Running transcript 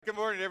Good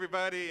morning,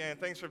 everybody, and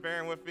thanks for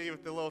bearing with me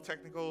with the little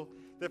technical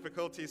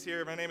difficulties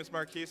here. My name is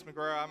Marquise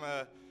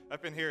McGraw.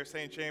 I've been here at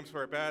St. James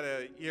for about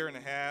a year and a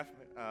half,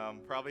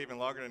 probably even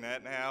longer than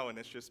that now, and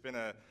it's just been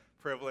a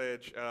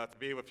privilege to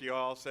be with you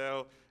all.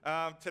 So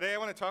today I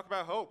want to talk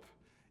about hope.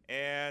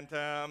 And,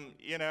 I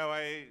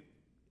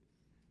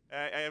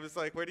was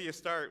like, where do you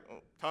start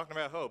talking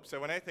about hope? So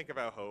when I think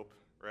about hope,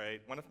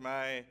 right, one of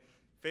my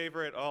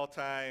favorite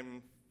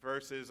all-time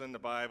verses in the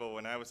Bible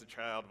when I was a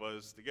child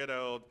was the good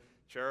old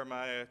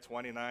Jeremiah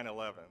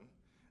 29:11.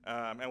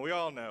 And we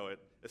all know it,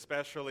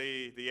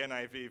 especially the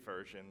NIV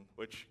version,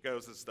 which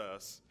goes as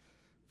thus.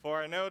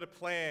 For I know the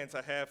plans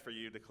I have for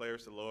you,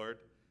 declares the Lord,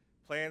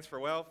 plans for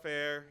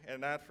welfare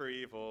and not for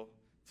evil,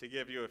 to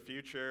give you a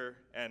future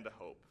and a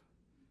hope.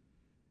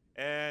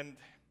 And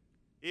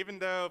even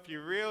though if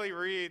you really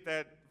read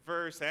that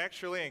verse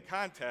actually in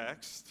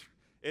context,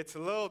 it's a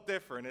little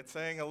different. It's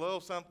saying a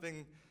little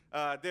something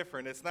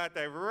different. It's not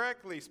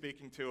directly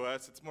speaking to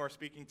us. It's more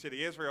speaking to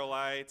the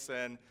Israelites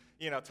and,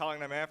 telling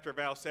them after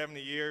about 70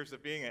 years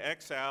of being in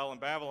exile in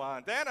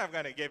Babylon, then I'm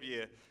going to give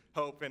you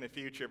hope in the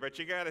future. But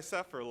you got to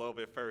suffer a little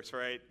bit first,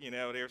 right?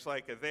 There's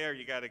like a there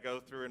you got to go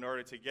through in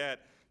order to get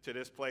to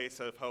this place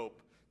of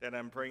hope that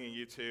I'm bringing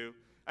you to.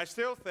 I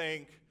still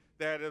think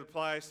that it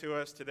applies to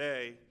us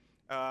today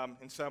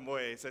in some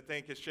ways. I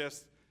think it's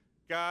just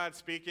God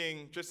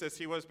speaking just as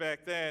he was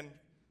back then,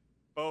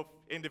 both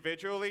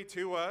individually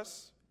to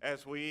us,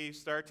 as we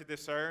start to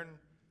discern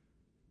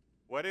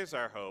what is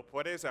our hope,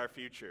 what is our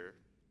future,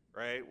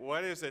 right?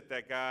 What is it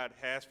that God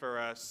has for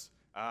us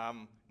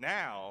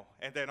now,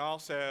 and then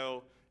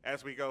also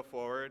as we go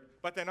forward.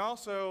 But then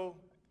also,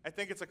 I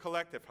think it's a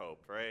collective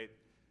hope, right?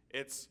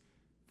 It's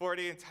for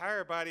the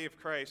entire body of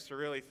Christ to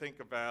really think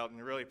about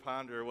and really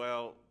ponder,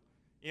 well,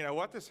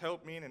 what does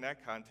hope mean in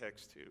that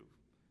context too?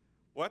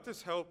 What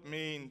does hope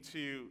mean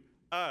to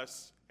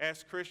us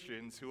as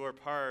Christians who are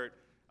part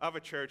of a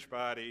church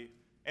body?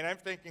 And I'm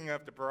thinking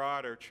of the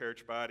broader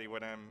church body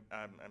when I'm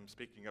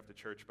speaking of the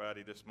church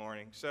body this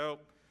morning. So,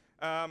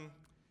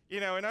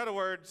 in other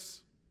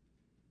words,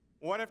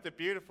 one of the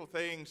beautiful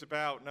things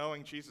about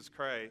knowing Jesus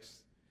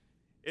Christ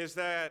is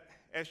that,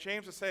 as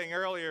James was saying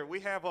earlier, we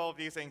have all of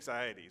these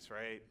anxieties,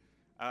 right?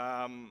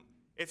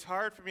 It's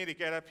hard for me to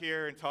get up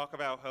here and talk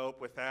about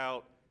hope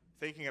without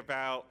thinking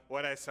about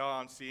what I saw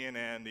on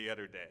CNN the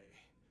other day,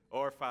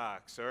 or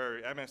Fox, or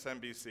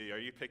MSNBC, or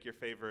you pick your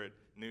favorite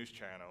news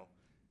channel.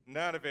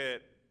 None of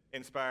it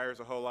inspires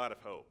a whole lot of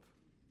hope.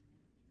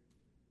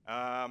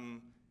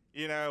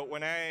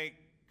 When I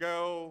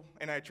go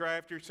and I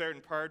drive through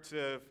certain parts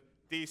of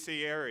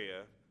D.C.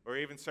 area, or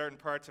even certain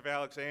parts of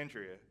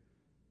Alexandria,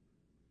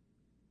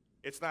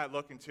 it's not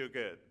looking too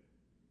good.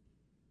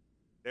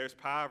 There's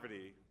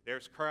poverty,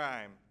 there's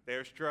crime,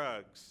 there's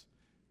drugs.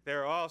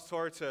 There are all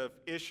sorts of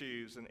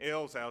issues and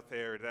ills out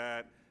there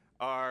that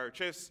are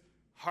just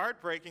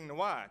heartbreaking to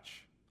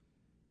watch.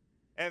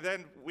 And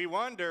then we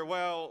wonder,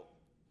 well,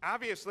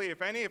 obviously,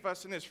 if any of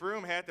us in this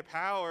room had the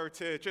power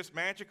to just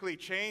magically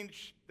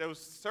change those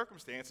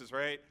circumstances,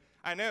 right,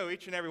 I know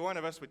each and every one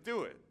of us would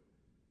do it.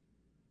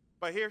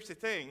 But here's the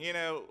thing,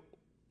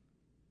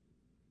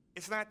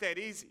 it's not that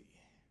easy.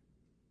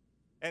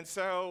 And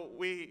so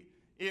we,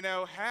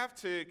 have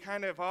to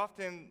kind of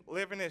often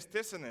live in this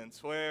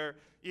dissonance where,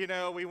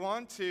 we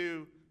want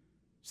to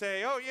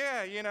say, oh,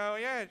 yeah,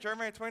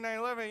 Jeremiah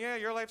 29:11, yeah,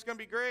 your life's going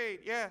to be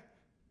great, yeah.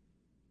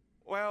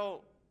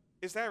 Well,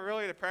 is that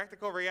really the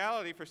practical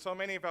reality for so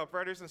many of our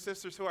brothers and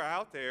sisters who are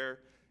out there,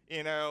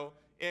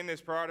 in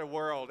this broader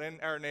world, in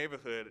our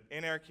neighborhood,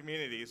 in our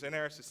communities, in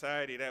our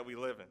society that we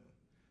live in?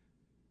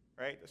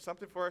 Right? There's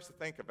something for us to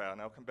think about,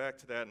 and I'll come back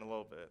to that in a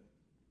little bit.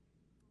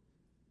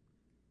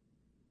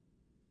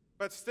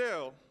 But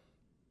still,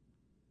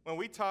 when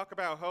we talk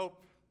about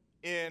hope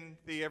in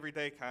the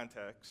everyday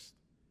context,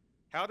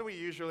 how do we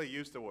usually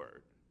use the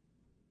word?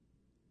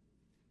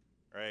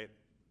 Right?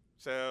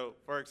 So,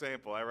 for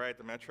example, I ride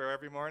the Metro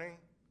every morning,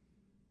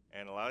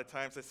 and a lot of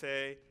times I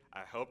say,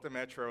 I hope the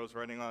Metro is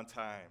running on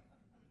time.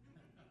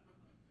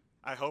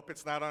 I hope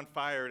it's not on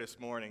fire this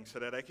morning so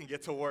that I can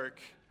get to work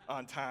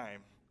on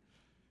time.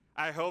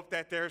 I hope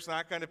that there's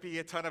not going to be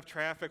a ton of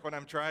traffic when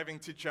I'm driving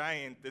to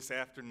Giant this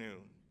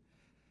afternoon.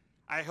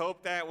 I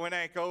hope that when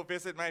I go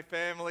visit my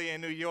family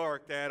in New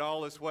York that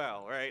all is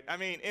well, right? I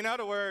mean, in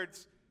other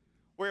words,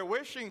 we're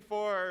wishing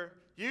for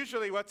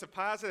usually what's a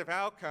positive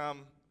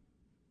outcome,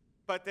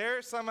 but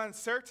there's some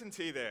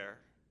uncertainty there,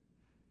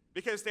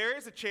 because there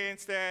is a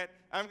chance that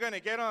I'm going to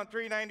get on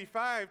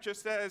 395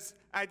 just as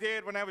I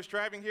did when I was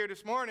driving here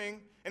this morning,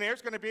 and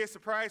there's going to be a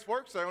surprise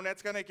work zone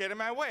that's going to get in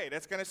my way.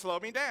 That's going to slow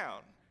me down.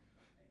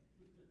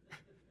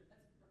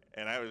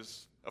 And I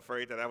was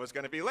afraid that I was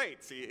going to be late,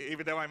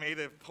 even though I made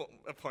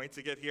a point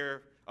to get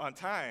here on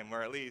time,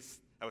 or at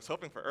least I was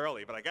hoping for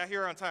early, but I got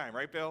here on time,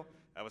 right, Bill?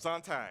 I was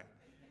on time.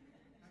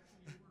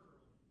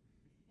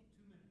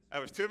 I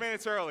was 2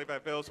 minutes early by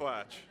Bill's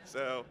watch,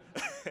 so,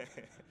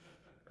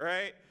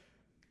 right?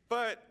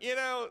 But,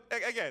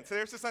 again, so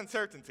there's this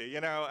uncertainty,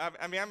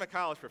 I'm a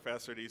college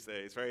professor these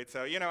days, right?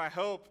 So, I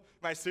hope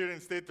my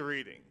students did the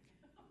reading.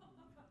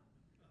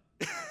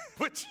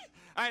 which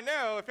I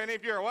know if any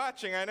of you are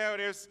watching, I know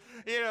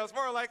it's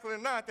more likely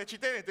than not that you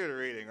didn't do the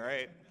reading,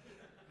 right?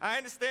 I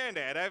understand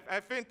that.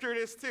 I've been through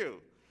this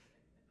too.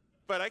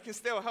 But I can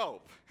still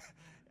hope.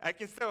 I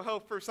can still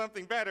hope for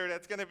something better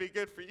that's going to be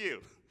good for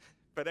you.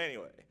 But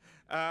anyway,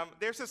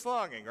 there's this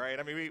longing, right?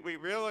 I mean, we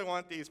really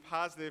want these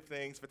positive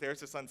things, but there's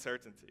this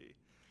uncertainty.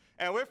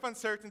 And with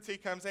uncertainty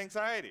comes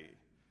anxiety.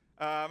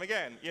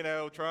 Again,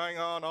 drawing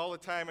on all the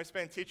time I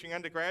spent teaching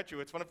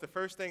undergraduates, one of the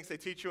first things they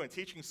teach you in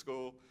teaching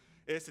school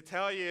is to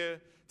tell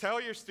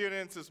your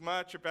students as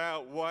much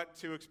about what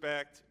to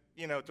expect,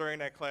 during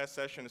that class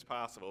session as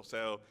possible.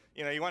 So,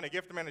 you want to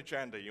give them an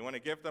agenda. You want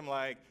to give them,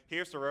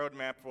 here's the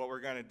roadmap for what we're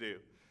going to do.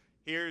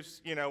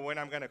 Here's, when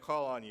I'm going to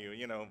call on you.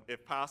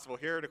 If possible,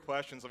 here are the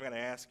questions I'm going to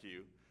ask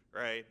you,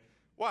 right?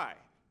 Why?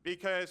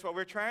 Because what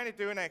we're trying to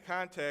do in that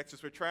context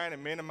is we're trying to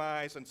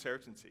minimize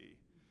uncertainty.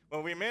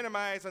 When we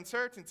minimize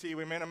uncertainty,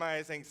 we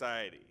minimize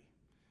anxiety.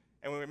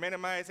 And when we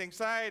minimize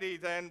anxiety,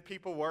 then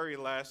people worry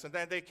less, and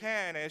then they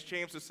can, as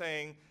James was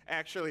saying,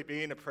 actually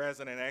be in the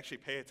present and actually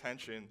pay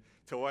attention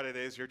to what it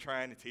is you're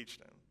trying to teach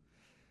them.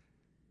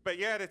 But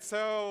yet it's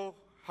so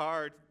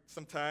hard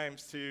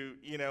sometimes to,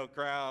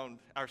 ground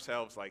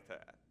ourselves like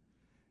that.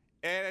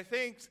 And I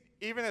think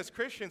even as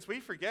Christians, we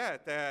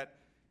forget that,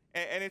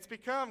 and it's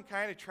become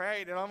kind of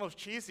trite and almost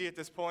cheesy at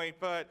this point,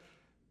 but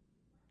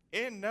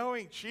in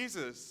knowing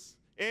Jesus,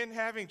 in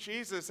having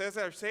Jesus as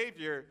our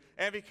Savior,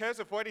 and because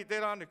of what he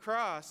did on the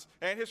cross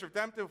and his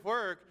redemptive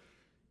work,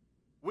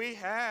 we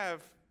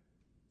have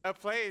a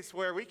place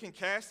where we can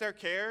cast our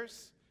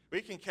cares,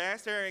 we can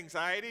cast our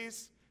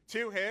anxieties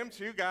to him,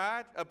 to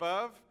God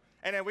above,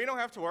 and then we don't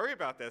have to worry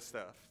about that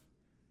stuff.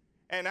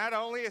 And not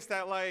only is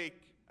that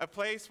a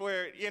place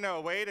where,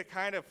 a way to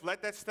kind of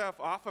let that stuff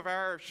off of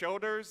our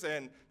shoulders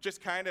and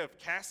just kind of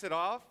cast it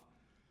off,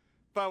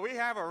 but we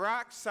have a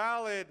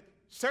rock-solid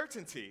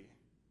certainty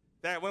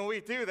that when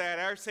we do that,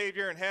 our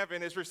Savior in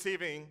heaven is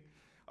receiving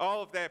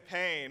all of that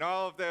pain,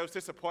 all of those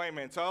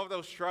disappointments, all of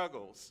those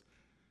struggles,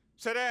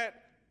 so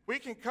that we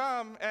can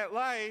come at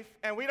life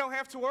and we don't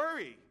have to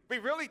worry. We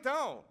really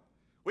don't.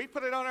 We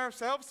put it on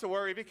ourselves to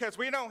worry because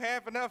we don't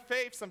have enough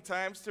faith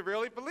sometimes to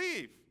really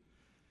believe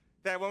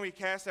that when we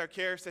cast our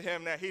cares to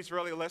him, that he's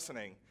really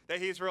listening, that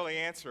he's really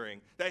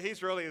answering, that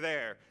he's really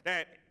there,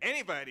 that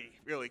anybody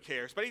really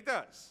cares, but he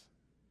does.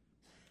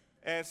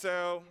 And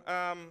so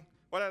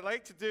what I'd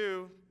like to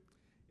do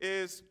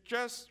is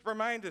just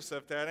remind us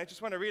of that. I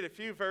just want to read a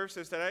few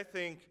verses that I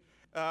think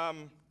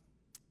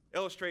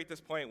illustrate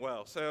this point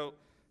well. So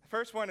the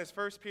first one is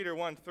 1 Peter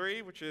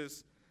 1:3, which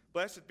is,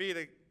 "Blessed be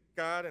the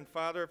God and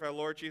Father of our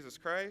Lord Jesus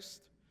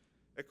Christ.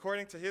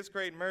 According to his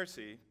great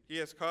mercy, he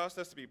has caused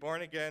us to be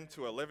born again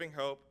to a living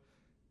hope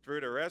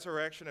through the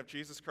resurrection of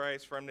Jesus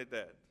Christ from the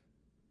dead."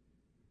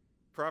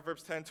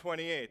 Proverbs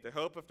 10:28, "The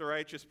hope of the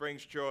righteous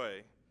brings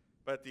joy,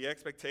 but the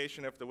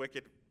expectation of the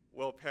wicked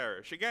will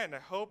perish." Again, the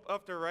hope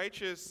of the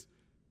righteous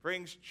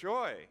brings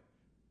joy.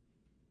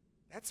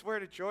 That's where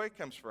the joy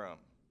comes from.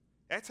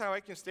 That's how I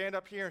can stand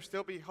up here and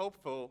still be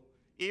hopeful,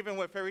 even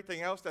with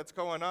everything else that's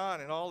going on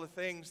and all the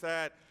things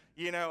that,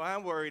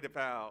 I'm worried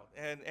about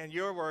and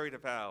you're worried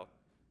about.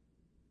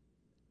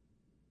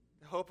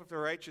 The hope of the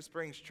righteous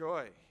brings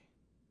joy.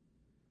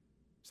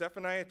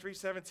 Zephaniah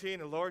 3:17,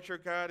 "The Lord your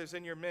God is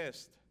in your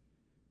midst,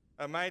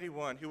 a mighty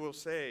one who will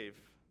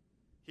save.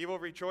 He will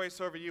rejoice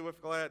over you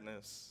with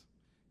gladness.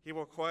 He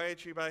will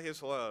quiet you by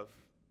his love.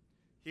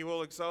 He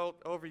will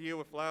exult over you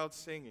with loud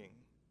singing."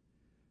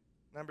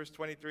 Numbers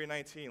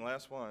 23:19,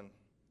 last one.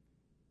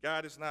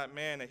 "God is not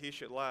man that he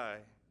should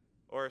lie,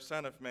 or a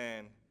son of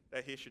man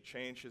that he should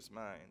change his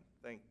mind."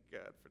 Thank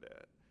God for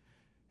that.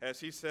 "Has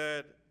he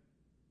said,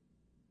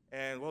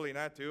 and will he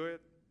not do it?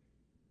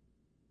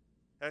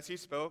 Has he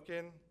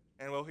spoken,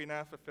 and will he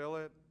not fulfill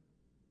it?"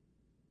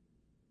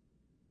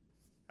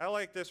 I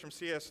like this from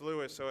C.S.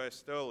 Lewis, so I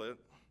stole it.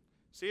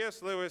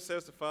 C.S. Lewis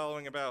says the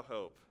following about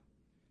hope.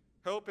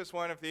 Hope is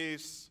one of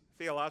these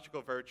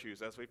theological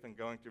virtues, as we've been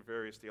going through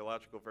various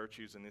theological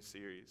virtues in this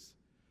series.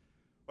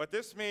 What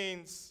this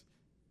means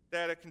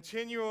that a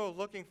continual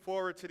looking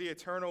forward to the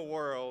eternal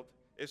world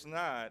is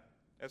not,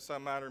 as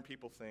some modern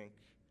people think,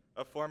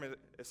 a form of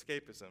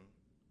escapism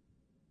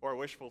or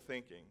wishful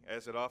thinking,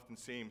 as it often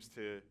seems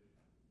to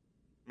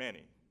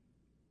many.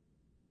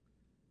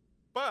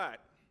 But,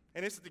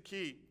 and this is the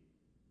key,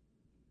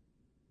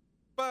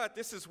 but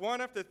this is one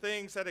of the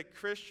things that a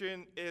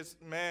Christian is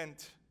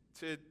meant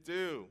to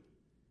do.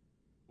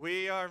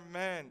 We are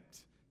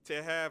meant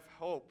to have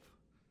hope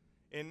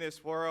in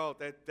this world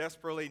that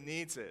desperately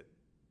needs it.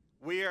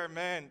 We are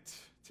meant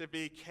to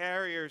be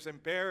carriers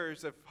and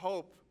bearers of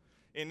hope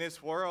in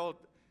this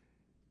world.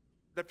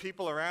 The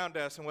people around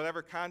us, in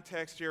whatever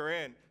context you're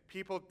in,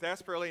 people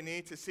desperately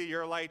need to see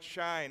your light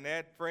shine.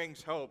 That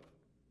brings hope.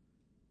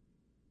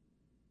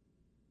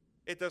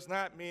 It does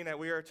not mean that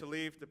we are to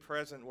leave the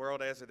present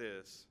world as it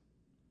is.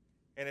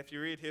 And if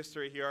you read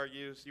history, he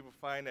argues, you will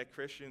find that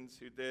Christians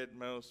who did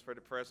most for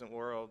the present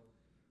world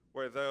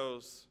were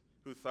those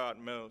who thought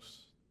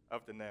most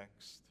of the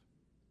next.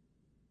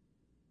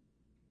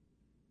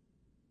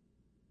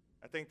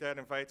 I think that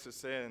invites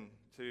us in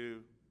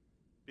to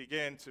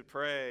begin to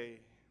pray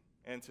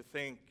and to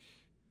think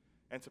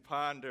and to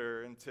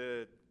ponder and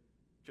to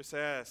just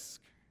ask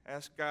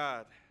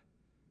God,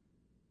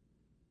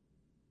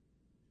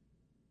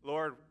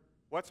 Lord,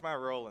 what's my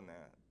role in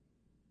that?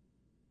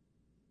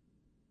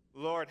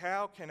 Lord,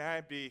 how can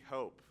I be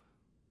hope?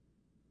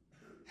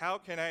 How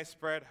can I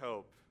spread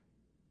hope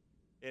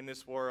in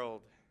this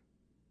world,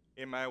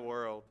 in my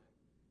world,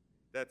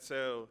 that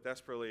so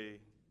desperately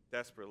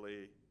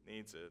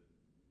needs it?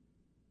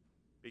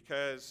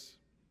 Because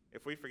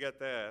if we forget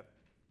that,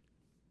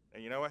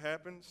 and you know what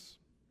happens?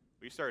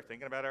 We start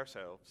thinking about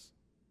ourselves.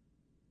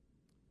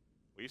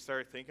 We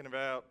start thinking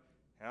about,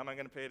 how am I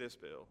going to pay this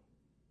bill?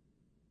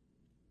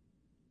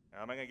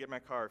 How am I going to get my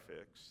car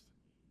fixed?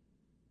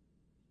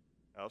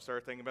 I'll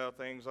start thinking about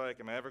things like,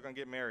 am I ever going to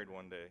get married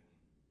one day?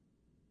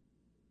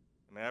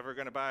 Am I ever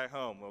going to buy a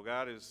home? Well,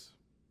 God is,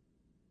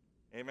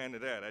 amen to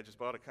that. I just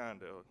bought a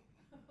condo.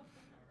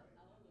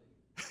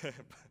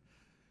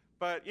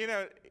 But,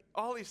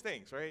 all these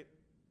things, right?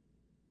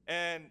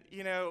 And,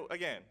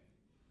 again,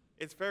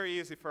 it's very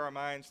easy for our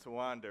minds to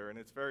wander, and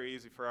it's very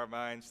easy for our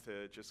minds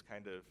to just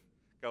kind of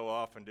go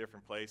off in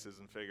different places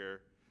and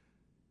figure,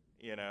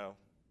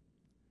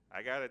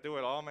 I got to do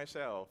it all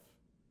myself.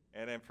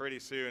 And then pretty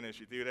soon, as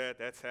you do that,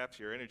 that saps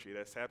your energy,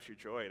 that saps your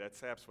joy, that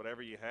saps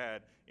whatever you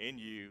had in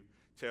you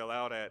to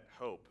allow that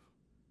hope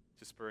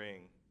to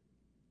spring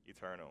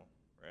eternal,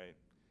 right?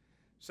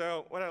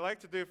 So what I'd like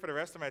to do for the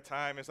rest of my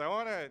time is I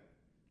want to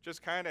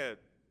just kind of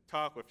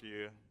talk with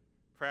you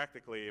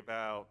practically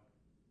about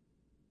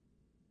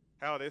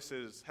how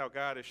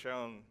God has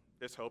shown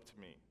this hope to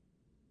me.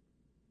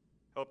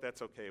 Hope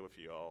that's okay with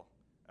you all,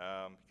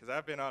 because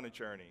I've been on a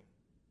journey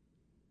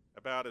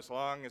about as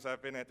long as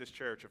I've been at this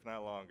church, if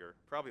not longer,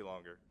 probably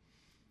longer.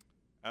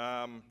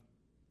 I'll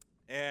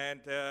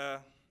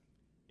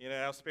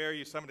spare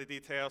you some of the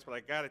details, but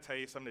I got to tell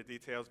you some of the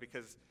details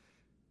because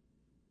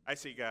I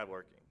see God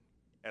working,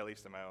 at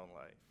least in my own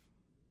life.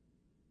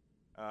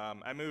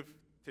 I moved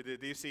to the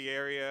D.C.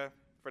 area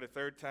for the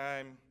third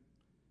time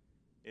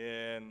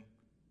in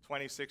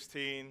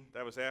 2016.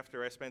 That was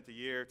after I spent a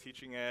year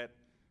teaching at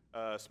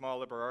a small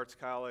liberal arts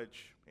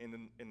college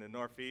in the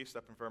Northeast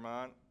up in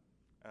Vermont,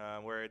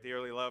 where I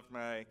dearly loved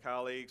my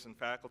colleagues and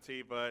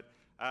faculty, but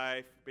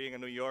I, being a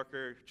New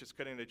Yorker, just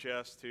couldn't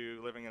adjust to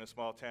living in a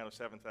small town of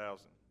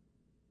 7,000,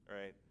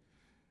 right?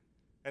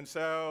 And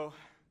so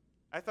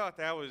I thought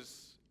that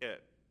was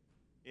it.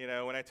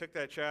 When I took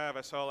that job,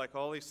 I saw like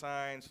all these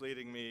signs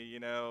leading me,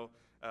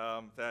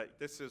 that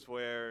this is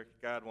where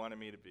God wanted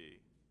me to be.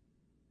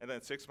 And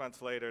then 6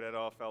 months later, that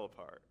all fell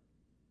apart.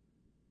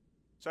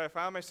 So I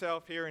found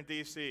myself here in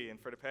D.C., and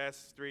for the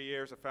past 3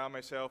 years, I found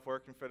myself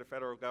working for the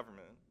federal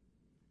government.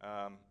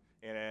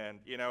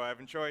 I've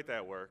enjoyed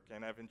that work,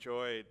 and I've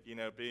enjoyed,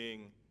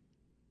 being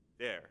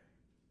there.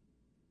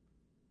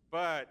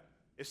 But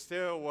I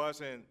still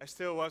wasn't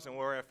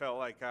where I felt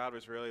like God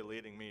was really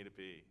leading me to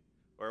be,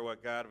 or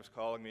what God was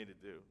calling me to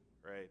do,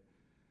 right?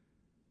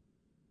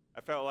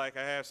 I felt like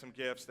I had some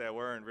gifts that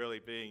weren't really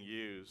being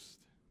used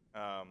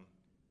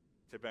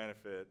to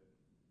benefit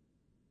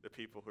the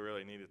people who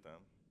really needed them.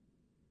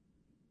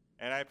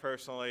 And I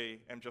personally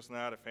am just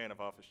not a fan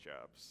of office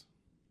jobs.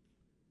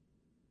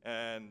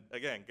 And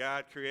again,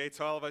 God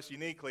creates all of us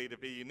uniquely to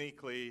be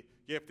uniquely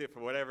gifted for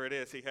whatever it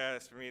is he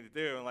has for me to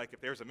do. And like if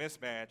there's a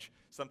mismatch,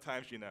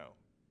 sometimes you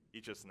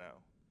just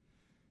know.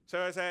 So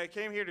as I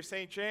came here to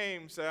St.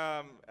 James,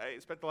 I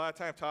spent a lot of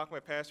time talking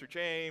with Pastor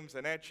James,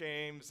 Annette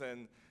James,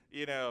 and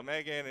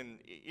Megan,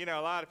 and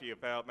a lot of you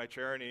about my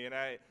journey. And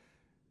I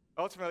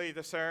ultimately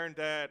discerned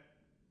that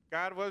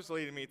God was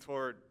leading me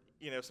toward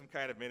some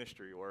kind of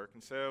ministry work.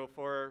 And so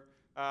for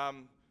a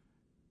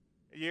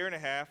year and a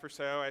half or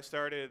so, I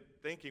started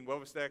thinking, what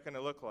was that going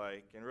to look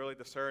like? And really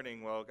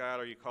discerning, well, God,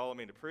 are you calling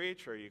me to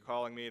preach? Or are you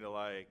calling me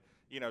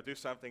to do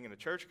something in a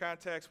church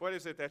context? What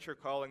is it that you're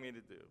calling me to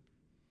do?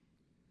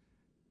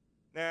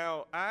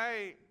 Now,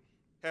 I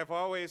have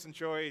always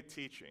enjoyed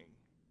teaching,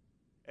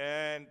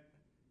 and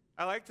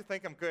I like to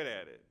think I'm good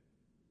at it.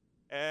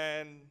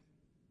 And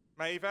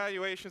my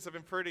evaluations have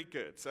been pretty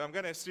good. So I'm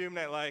going to assume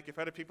that if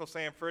other people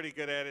say I'm pretty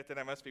good at it, then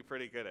I must be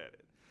pretty good at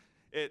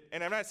it.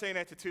 And I'm not saying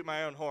that to toot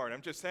my own horn.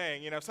 I'm just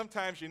saying,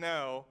 sometimes you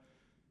know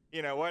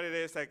what it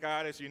is that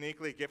God has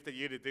uniquely gifted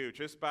you to do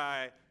just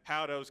by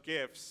how those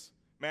gifts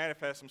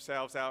manifest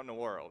themselves out in the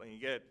world. And you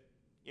get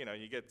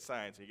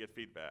signs and you get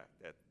feedback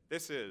that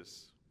this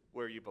is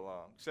where you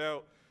belong.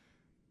 So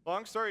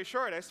long story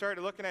short, I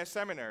started looking at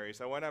seminaries.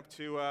 I went up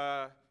to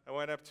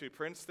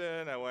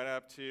Princeton. I went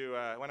out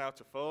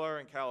to Fuller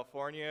in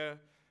California,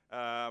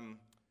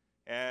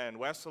 and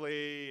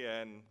Wesley,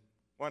 and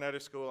one other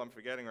school I'm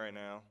forgetting right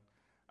now.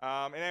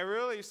 And I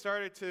really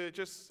started to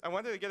I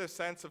wanted to get a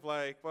sense of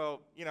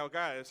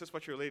God, is this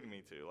what you're leading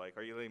me to?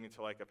 Are you leading me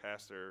to a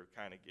pastor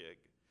kind of gig?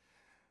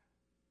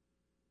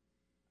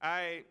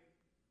 I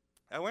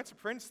went to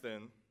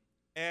Princeton,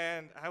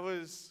 and I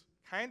was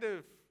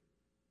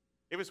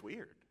it was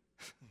weird.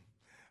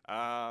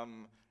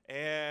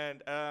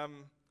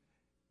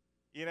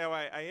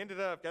 I ended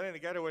up getting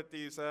together with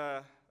these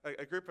a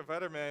group of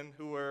other men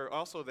who were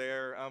also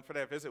there for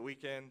that visit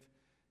weekend,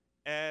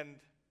 and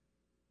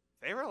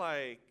they were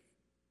like,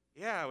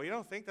 "Yeah, we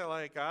don't think that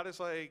like God is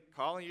like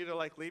calling you to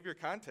like leave your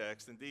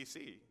context in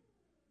D.C."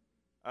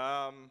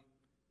 And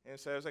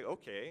so I was like,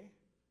 "Okay."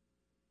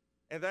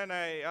 And then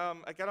I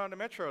got on the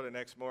metro the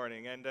next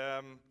morning, and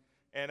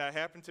I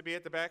happened to be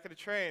at the back of the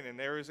train, and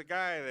there was a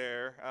guy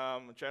there,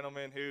 a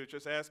gentleman who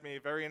just asked me a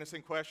very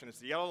innocent question: "Is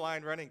the yellow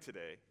line running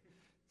today?"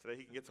 So that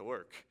he can get to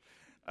work.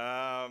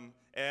 I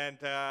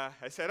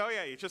said, "Oh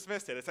yeah, you just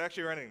missed it. It's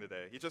actually running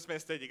today. You just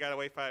missed it. You gotta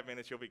wait 5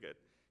 minutes. You'll be good."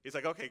 He's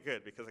like, "Okay,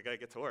 good, because I gotta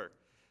get to work."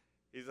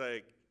 He's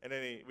like, and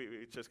then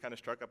we just kind of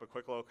struck up a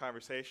quick little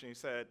conversation. He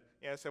said,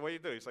 "Yeah." I said, "What do you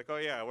do?" He's like, "Oh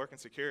yeah, I work in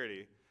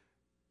security."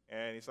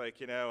 And he's like,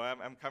 I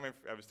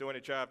was doing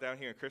a job down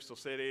here in Crystal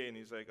City, and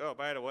he's like, "Oh,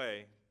 by the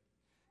way,"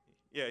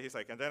 yeah, he's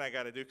like, "and then I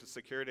got to do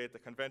security at the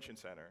convention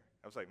center."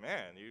 I was like,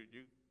 "Man,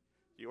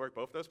 you work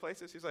both those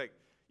places?" He's like,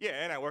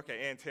 "Yeah, and I work at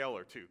Ann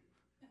Taylor too."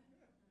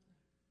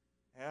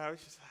 And I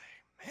was just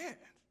like, "Man."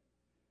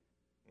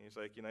 And he's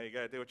like, "You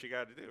got to do what you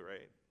got to do,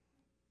 right?"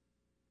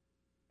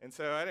 And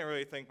so I didn't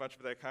really think much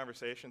of that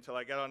conversation until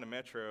I got on the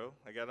metro.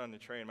 I got on the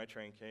train. My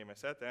train came. I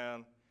sat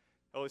down.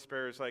 Holy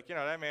Spirit was like,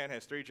 "That man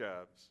has 3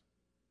 jobs.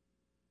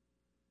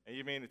 And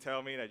you mean to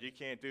tell me that you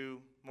can't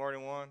do more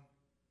than one?"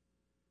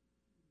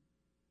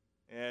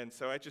 And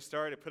so I just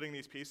started putting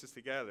these pieces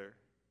together.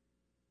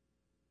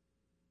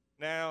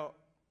 Now,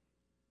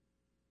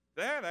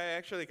 then I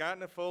actually got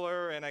into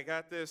Fuller, and I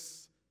got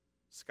this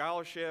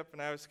scholarship,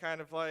 and I was kind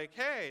of like,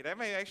 hey, that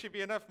may actually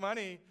be enough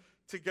money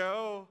to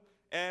go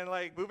and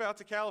like move out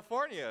to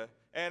California.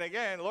 And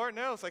again, Lord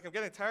knows, like I'm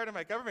getting tired of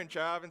my government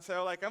job, and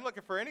so like I'm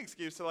looking for any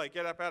excuse to like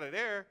get up out of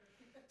there.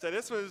 So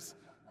this was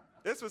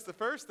the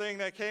first thing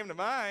that came to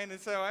mind,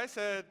 and so I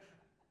said,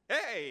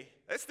 hey,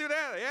 let's do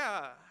that.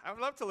 Yeah, I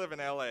would love to live in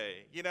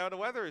LA. The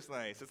weather is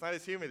nice. It's not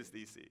as humid as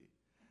DC.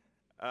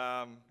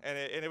 And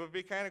it would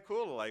be kind of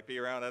cool to like be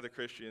around other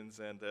Christians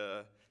and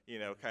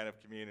kind of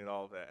commune and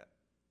all of that.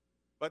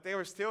 But there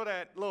was still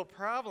that little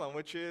problem,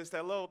 which is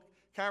that little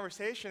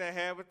conversation I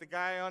had with the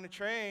guy on the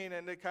train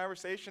and the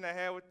conversation I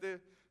had with the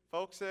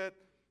folks at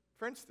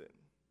Princeton.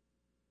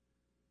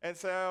 And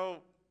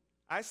so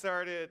I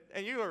started,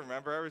 and you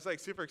remember, I was like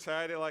super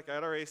excited. Like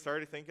I'd already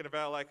started thinking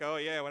about like, oh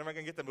yeah, when am I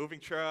gonna get the moving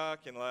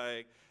truck, and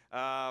like,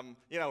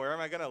 where am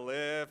I gonna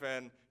live,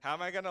 and how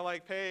am I gonna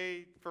like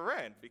pay for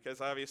rent,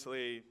 because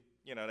obviously,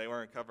 they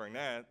weren't covering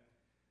that.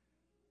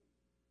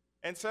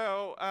 And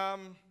so I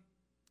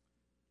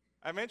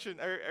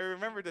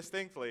remember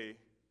distinctly.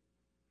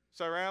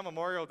 So around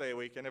Memorial Day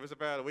weekend, it was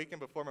about a weekend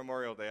before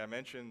Memorial Day, I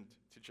mentioned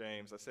to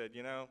James, I said,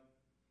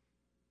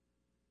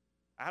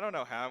 I don't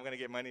know how I'm going to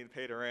get money to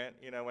pay the rent,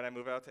 when I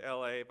move out to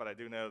LA, but I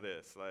do know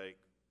this. Like,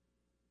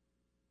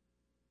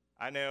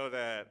 I know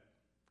that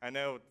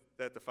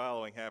the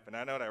following happened.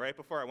 I know that right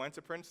before I went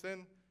to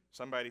Princeton,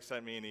 somebody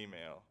sent me an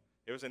email.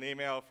 It was an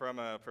email from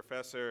a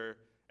professor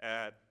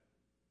at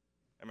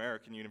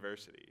American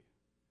University.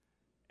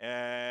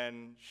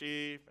 And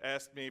she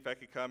asked me if I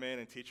could come in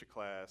and teach a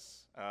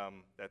class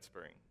that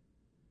spring.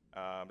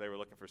 They were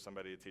looking for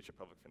somebody to teach a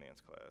public finance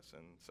class.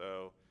 And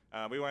so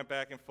we went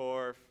back and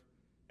forth,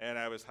 and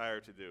I was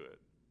hired to do it.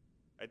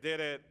 I did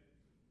it.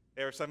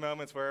 There were some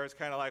moments where I was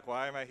kind of like,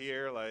 why am I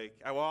here? Like,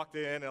 I walked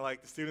in, and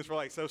like the students were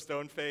like so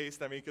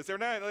stone-faced. I mean, because they're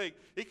not like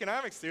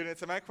economics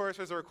students, and my course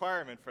was a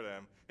requirement for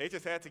them. They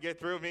just had to get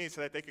through me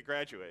so that they could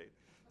graduate.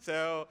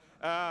 So,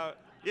 I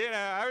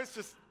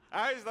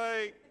was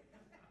like,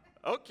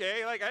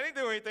 okay, like, I didn't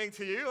do anything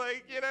to you,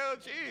 like,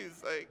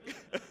 geez, like.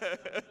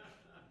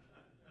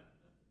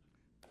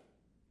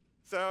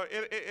 So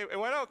it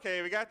went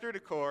okay. We got through the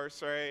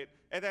course, right?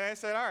 And then I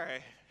said, all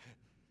right,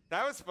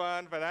 that was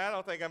fun, but I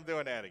don't think I'm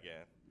doing that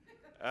again.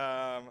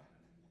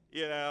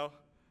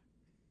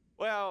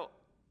 Well,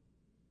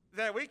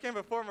 that weekend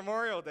before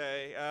Memorial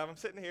Day, I'm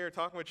sitting here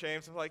talking with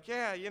James. I'm like,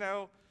 yeah,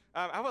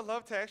 I would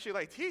love to actually,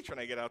 like, teach when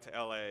I get out to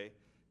LA.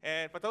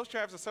 But those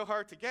jobs are so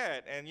hard to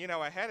get. And,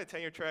 I had a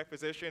tenure track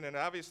position, and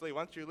obviously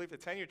once you leave the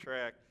tenure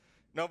track,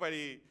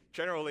 nobody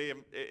generally,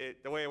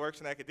 the way it works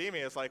in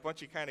academia is like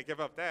once you kind of give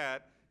up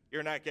that,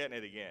 you're not getting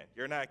it again.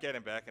 You're not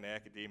getting back into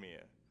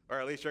academia. Or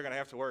at least you're going to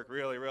have to work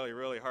really, really,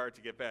 really hard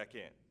to get back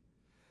in.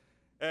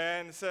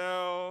 And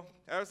so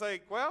I was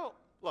like, well,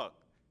 look,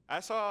 I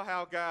saw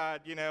how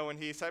God, when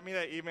he sent me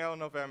that email in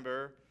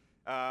November,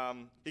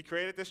 he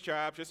created this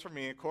job just for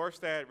me, a course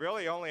that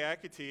really only I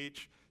could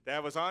teach.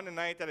 That was on the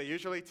night that I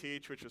usually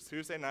teach, which was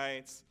Tuesday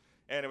nights,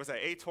 and it was at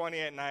 8:20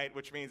 at night,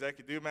 which means I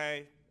could do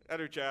my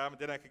other job,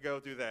 and then I could go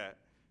do that.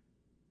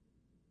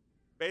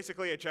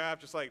 Basically, a job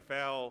just like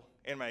fell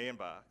in my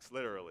inbox,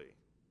 literally.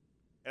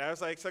 And I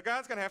was like, so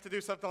God's going to have to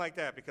do something like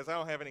that because I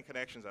don't have any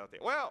connections out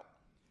there. Well,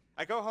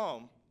 I go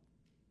home,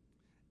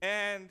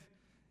 and,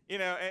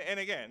 and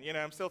again,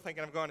 I'm still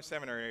thinking I'm going to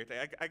seminary.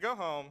 I go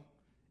home,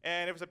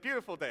 and it was a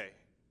beautiful day.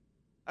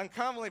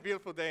 Uncommonly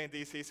beautiful day in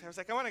DC, so I was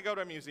like, I want to go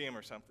to a museum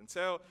or something.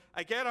 So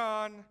I get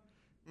on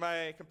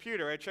my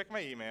computer, I check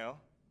my email,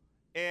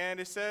 and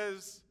it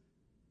says,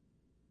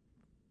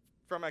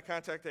 from my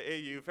contact at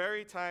AU,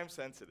 very time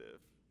sensitive.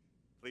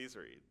 Please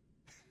read.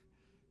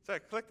 So I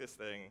click this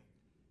thing,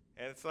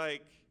 and it's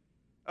like,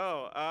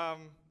 oh,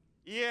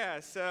 yeah,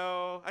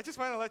 so I just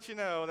want to let you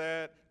know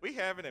that we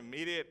have an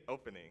immediate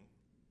opening,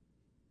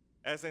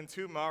 as in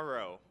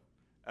tomorrow.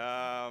 We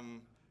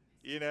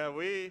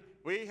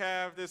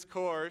have this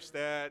course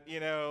that,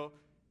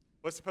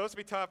 was supposed to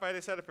be taught by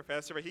this other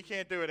professor, but he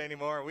can't do it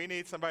anymore. We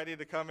need somebody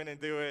to come in and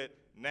do it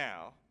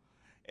now.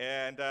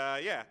 And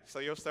so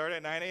you'll start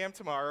at 9 a.m.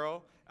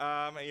 tomorrow,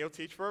 and you'll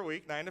teach for a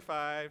week, 9 to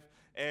 5.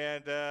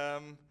 And,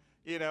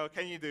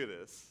 can you do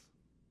this?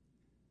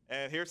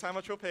 And here's how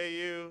much we'll pay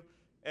you.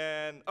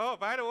 And, oh,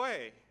 by the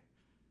way,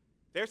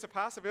 there's a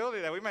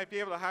possibility that we might be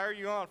able to hire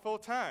you on full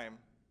time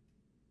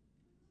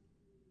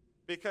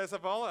because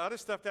of all the other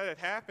stuff that had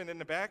happened in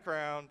the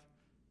background.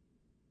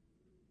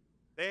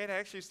 They had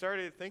actually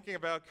started thinking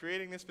about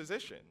creating this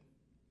position.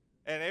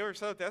 And they were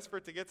so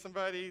desperate to get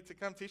somebody to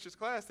come teach this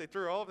class, they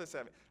threw all of this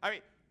at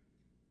me.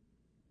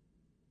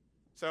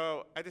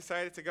 So I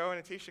decided to go in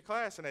and teach the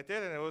class, and I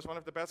did, and it was one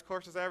of the best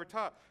courses I ever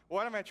taught.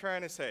 What am I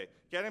trying to say?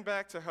 Getting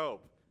back to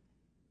hope.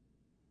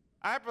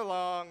 I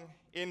belong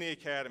in the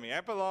academy.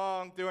 I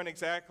belong doing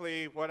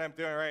exactly what I'm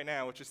doing right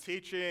now, which is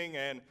teaching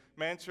and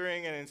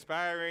mentoring and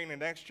inspiring the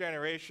next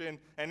generation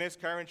and this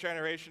current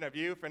generation of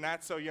youth and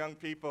not so young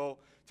people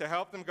to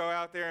help them go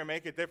out there and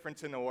make a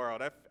difference in the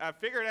world. I've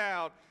figured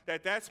out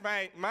that that's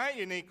my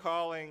unique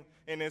calling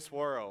in this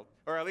world,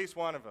 or at least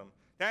one of them.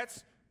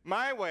 That's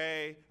my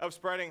way of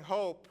spreading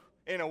hope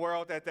in a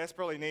world that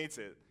desperately needs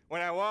it.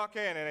 When I walk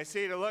in and I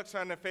see the looks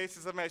on the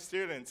faces of my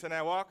students, and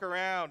I walk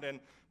around and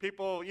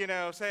people,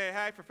 say,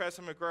 hi,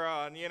 Professor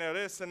McGraw, and,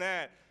 this and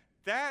that,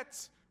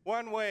 that's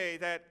one way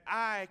that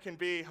I can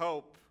be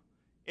hope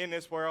in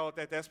this world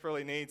that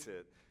desperately needs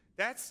it.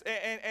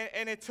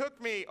 And it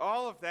took me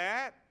all of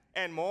that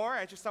and more.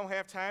 I just don't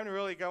have time to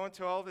really go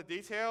into all the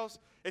details.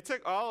 It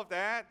took all of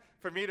that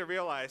for me to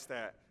realize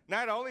that.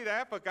 Not only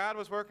that, but God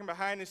was working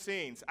behind the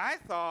scenes. I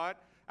thought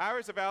I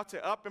was about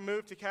to up and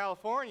move to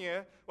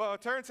California. Well,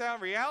 it turns out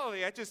in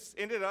reality, I just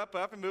ended up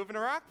and moving to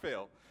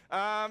Rockville.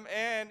 And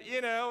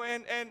God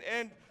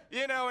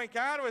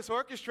was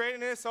orchestrating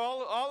this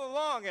all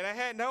along, and I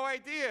had no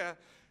idea.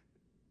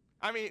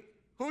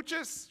 Who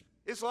just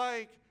is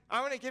like,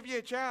 I'm going to give you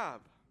a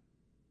job?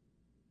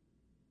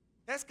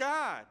 That's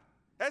God.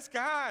 That's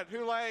God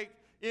who,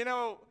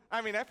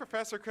 that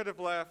professor could have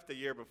left the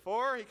year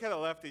before. He could have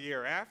left the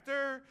year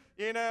after.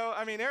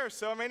 There are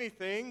so many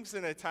things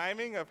in the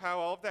timing of how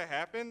all of that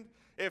happened.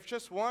 If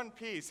just one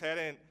piece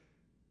hadn't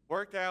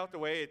worked out the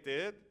way it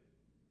did,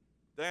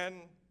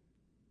 then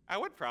I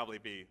would probably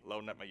be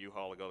loading up my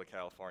U-Haul to go to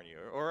California,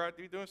 or I'd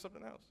be doing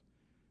something else.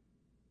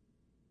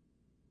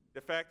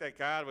 The fact that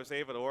God was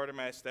able to order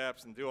my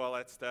steps and do all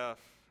that stuff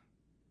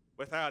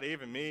without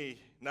even me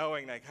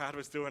knowing that God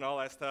was doing all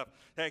that stuff,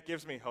 that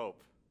gives me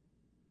hope.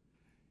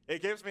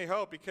 It gives me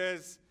hope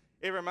because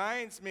it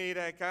reminds me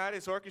that God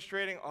is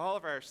orchestrating all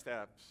of our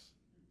steps.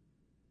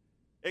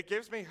 It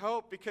gives me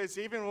hope because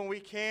even when we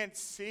can't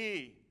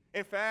see,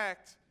 in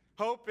fact,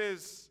 hope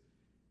it's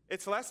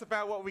less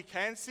about what we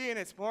can see and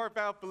it's more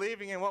about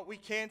believing in what we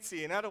can't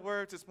see. In other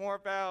words, it's more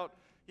about,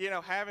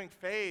 having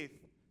faith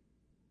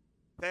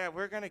that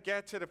we're going to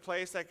get to the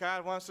place that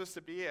God wants us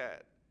to be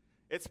at.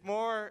 It's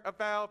more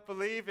about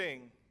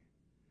believing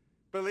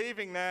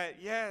that,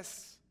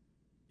 yes,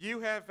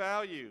 you have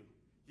value.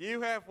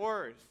 You have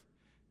worth.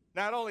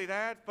 Not only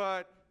that,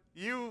 but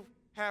you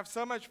have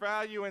so much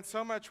value and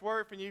so much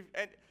worth, and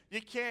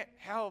you can't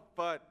help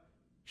but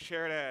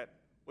share that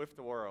with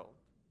the world.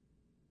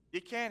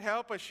 You can't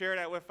help but share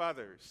that with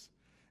others.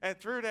 And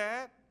through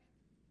that,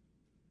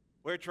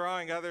 we're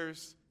drawing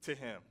others to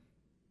Him.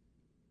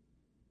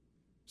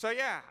 So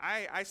yeah,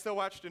 I still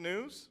watch the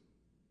news.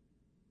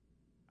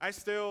 I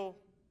still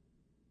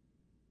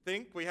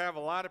think we have a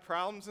lot of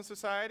problems in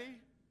society,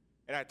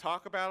 and I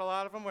talk about a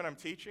lot of them when I'm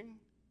teaching.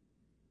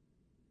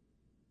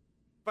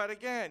 But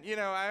again,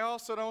 I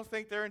also don't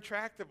think they're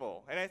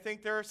intractable, and I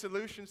think there are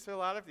solutions to a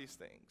lot of these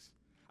things.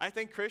 I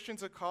think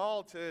Christians are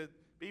called to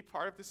be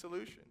part of the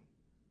solution.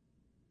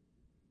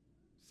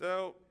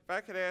 So if I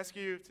could ask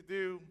you to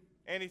do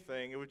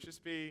anything, it would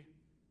just be,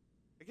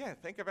 again,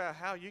 think about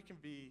how you can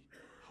be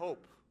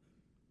hope.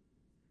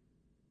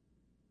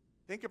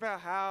 Think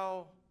about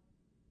how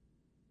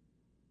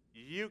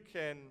you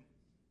can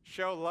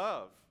show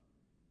love,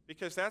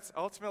 because that's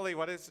ultimately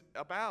what it's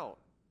about.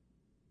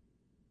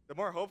 The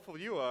more hopeful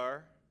you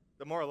are,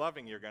 the more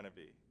loving you're going to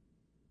be.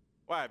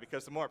 Why?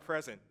 Because the more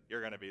present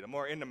you're going to be, the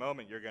more in the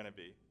moment you're going to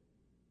be.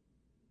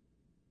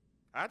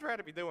 I'd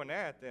rather be doing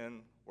that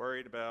than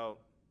worried about,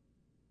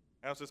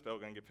 how's this bill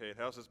going to get paid?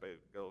 How's this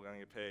bill going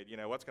to get paid?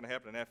 What's going to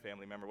happen to that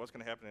family member? What's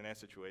going to happen in that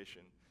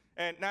situation?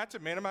 And not to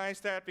minimize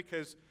that,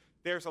 because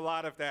there's a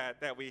lot of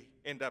that we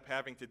end up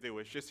having to do.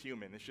 It's just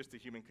human. It's just a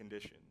human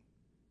condition.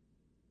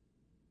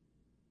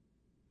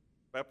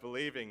 But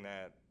believing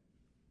that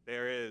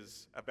there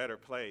is a better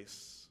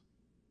place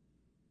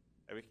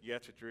that we can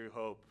get to through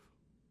hope.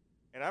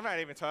 And I'm not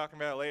even talking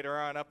about later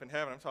on up in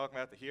heaven. I'm talking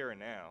about the here and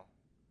now.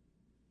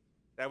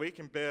 that we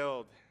can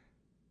build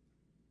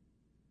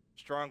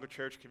stronger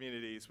church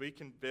communities. We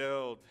can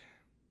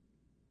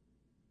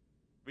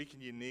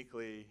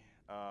uniquely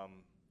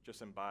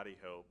just embody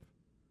hope.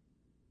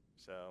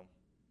 So,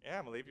 yeah,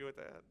 I'm going to leave you with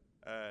that.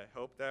 I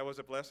hope that was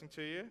a blessing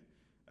to you.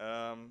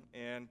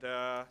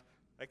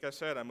 Like I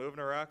said, I'm moving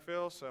to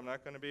Rockville, so I'm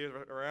not going to be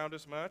around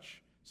as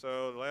much.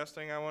 So the last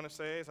thing I want to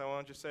say is I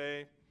want to just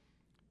say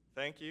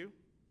thank you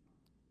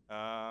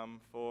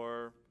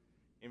for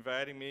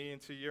inviting me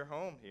into your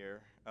home here.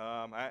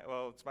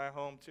 Well, it's my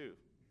home too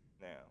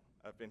now.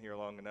 I've been here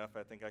long enough.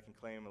 I think I can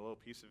claim a little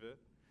piece of it.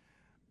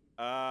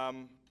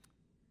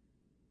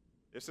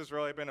 This has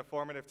really been a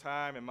formative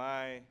time in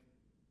my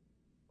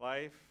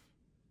life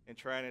in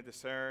trying to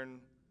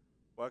discern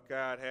what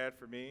God had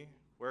for me,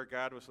 where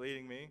God was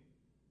leading me.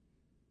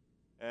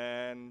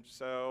 And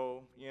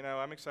so,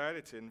 I'm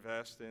excited to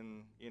invest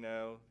in,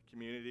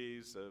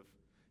 communities of,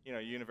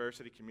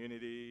 university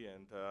community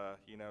and,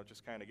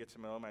 just kind of get to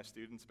know my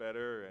students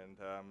better and,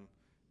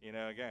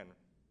 again,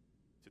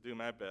 to do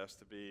my best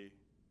to be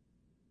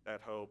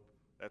that hope,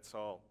 that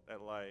salt,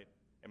 that light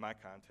in my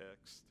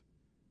context.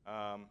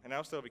 And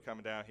I'll still be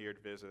coming down here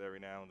to visit every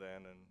now and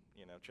then and,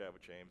 chat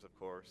with James, of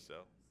course. So,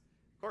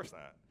 of course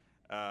not.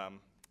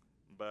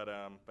 But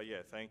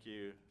yeah, thank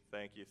you.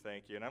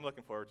 And I'm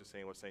looking forward to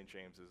seeing what St.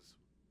 James is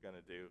going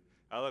to do.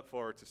 I look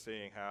forward to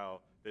seeing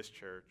how this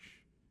church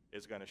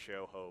is going to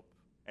show hope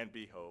and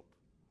be hope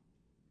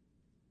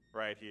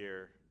right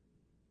here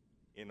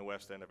in the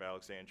west end of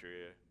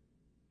Alexandria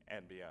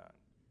and beyond.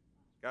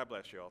 God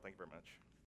bless you all. Thank you very much.